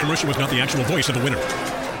preceding commercial was not the actual voice of the winner.